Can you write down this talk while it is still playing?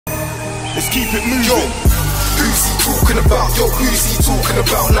let's keep it moving. Yo, who's he talking about? Yo, who's he talking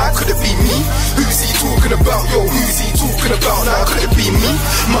about? Nah, could it be me? Who's he talking about? Yo, who's he talking about? Nah, could it be me?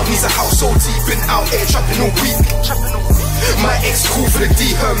 Mummy's a household T, been out here trapping all week. My ex cool for the D,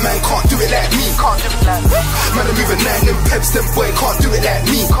 her man can't do it like me. Man, I'm moving 9 and peps, them boy can't do it like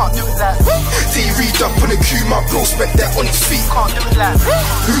me. D read up on the queue, my bro spent that on his feet.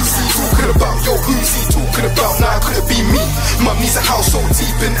 Who's he talking about? Yo, who's he talking about? Nah, could it be me? Mummy's a household T,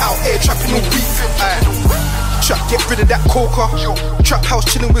 been out here trapping all week. Trap, get rid of that coca. Trap house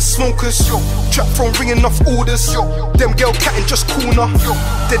chilling with smokers. Trap phone ringing off orders. Them girl catting just corner.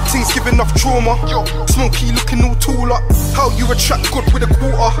 Dead things giving off trauma. Smokey looking all tall up. How you a trap god with a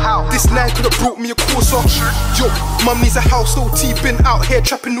quarter? This 9 could've brought me a Corsa. Yo, mummy's a household T, been out here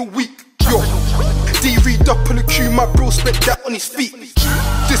trapping all week. Yo, D read up on the queue, my bro spent that on his feet.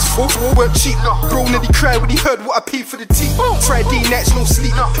 This 4 weren't cheap. Bro nearly cried when he heard what I paid for the tea. Friday nights no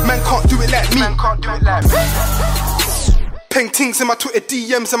sleep. Man can't do it like me. Peng things in my Twitter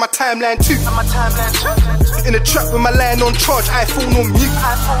DMs and my timeline too. In the trap with my line on charge, iPhone on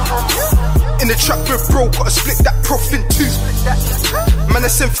mute. In the trap with bro, gotta split that prof in two. Man, I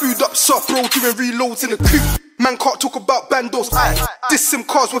send food up soft, bro, doing reloads in the coupe. Man can't talk about bandos, aye. This sim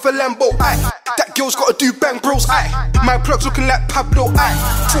cars with a Lambo, aye. That girl's gotta do bang bros, aye. My plug's looking like Pablo, aye.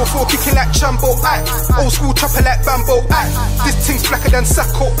 4-4 kicking like Chambo, aye. Old school chopper like Bambo, aye. This thing's blacker than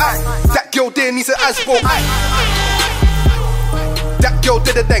Sacco, aye. That girl there needs an Asbo, aye. That girl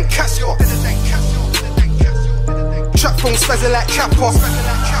deader than Casio. Trap phone spazzing like Kappa.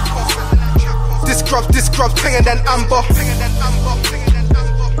 This grub's panger than Amber.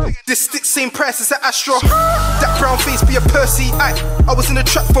 This stick same price as an Astra. That brown face be a Percy, aye. I was in the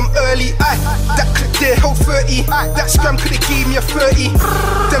trap from early, aye. That clip there held 30. That scram could've gave me a 30.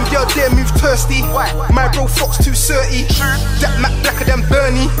 Them girl there move thirsty. My bro Fox too 30. That Mac blacker than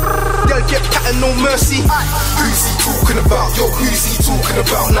Bernie. They'll get pattern no mercy. Who's he talking about? Yo, who's he talking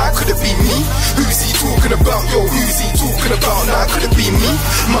about? Nah, could it be me? Who's he talking about? Yo, who's he talking about? Nah, could it be me?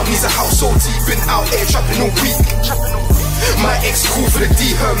 Mummy's a household T, been out here trapping all week. My ex cool for the D,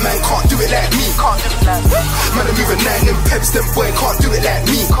 her man can't do it like me. Man, I'm moving 9 and peps, them boy can't do it like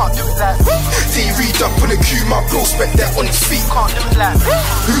me. D read up on the queue, my bro spent that on his feet.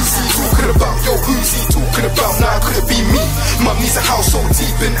 Who's he talking about? Yo, who's he talking about? Nah, could it be me? Mummy's a household T,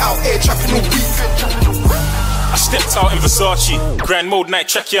 been out here trapping all week. I stepped out in Versace, grand mode night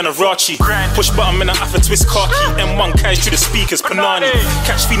tracky and a Rachi. Push button in an Alpha twist car key, M1 cash through the speakers, Panani.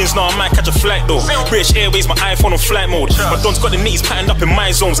 Catch feelings now, I might catch a flight though. British Airways, my iPhone on flight mode. My don's got the nitties patterned up in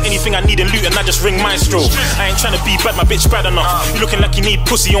my zones. Anything I need in loot and I just ring Maestro. I ain't trying to be bad, my bitch bad enough. You looking like you need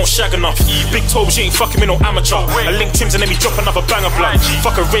pussy, you don't shag enough. Big Tobz, you ain't fucking me no amateur. I link Tims and let me drop another banger blood.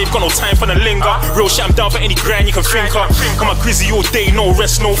 Fuck a rave, got no time for the linger. Real shit, I'm down for any grind you can think of. I'm a grizzly all day, no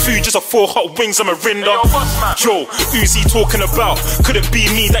rest, no food, just a 4 hot wings, I'm a rinder. Yo, who's he talking about? Could it be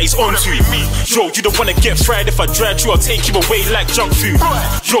me that he's onto? Yo, you don't wanna get fried. If I dragged you, I'll take you away like junk food.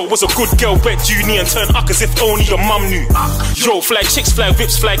 Yo, was a good girl, wet uni and turn up as if only your mum knew. Yo, fly chicks, fly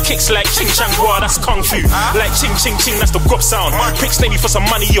whips, fly kicks like ching chang wah, that's kung fu. Like ching ching ching, that's the grub sound. Pics maybe for some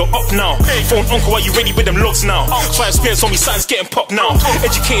money, you're up now. Phone uncle, are you ready with them logs now? 5 spares on me, something's getting popped now.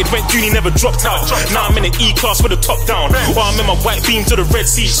 Educated, went uni, never dropped out. Now I'm in an E-class with the top down. Or I'm in my white beam to the red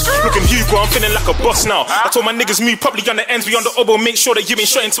seats. Looking Hugo, I'm feeling like a boss now. I told my niggas move probably on the ends, we on the oboe, make sure that you ain't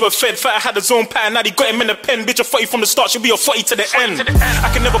shot into a fed. Fighter had his own pattern, now he got him in the pen. Bitch, a 40 from the start, should be a 40 to the end. I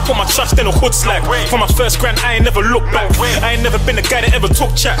can never put my trust in a hood slag. For my first grand, I ain't never looked back. I ain't never been a guy that ever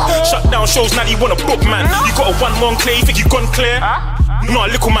took chat. Shut down shows, now you want a book, man. You got a 1-1 clear, you think you gone clear? No,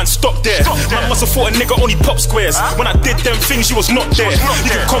 little man, stop there. Man must have thought a nigga only pop squares. When I did them things, you was not there.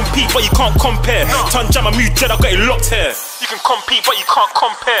 You can compete, but you can't compare. Ton jam a mood dead, I got it locked here. You can compete, but you can't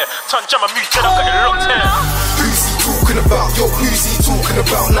compare. Ton jam a mood dead, I got it locked here. Who's he talking about? Yo, who's he talking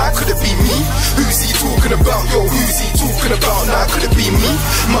about? Nah, could it be me? Who's he talking about? Yo, who's he talking about? Nah, could it be me?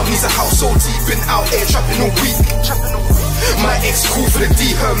 Mummy's a household T, been out here trapping all week. My ex cool for the D,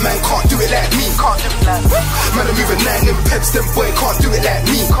 her man can't do it like me. Man, I'm moving 9 and peps, them boy can't do it like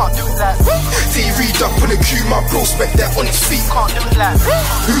me. D read up on the queue, my bro spent that on his feet.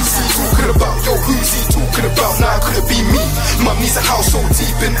 Who's he talking about? Yo, who's he talking about? Nah, could it be me? Mummy's a household T,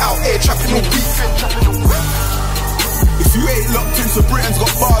 been out here trapping all week. If you ain't locked into Britain's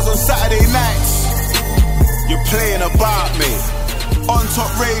Got Bars on Saturday nights, you're playing about me. On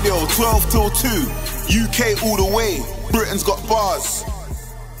Top Radio, 12 till 2, UK all the way. Britain's Got Bars.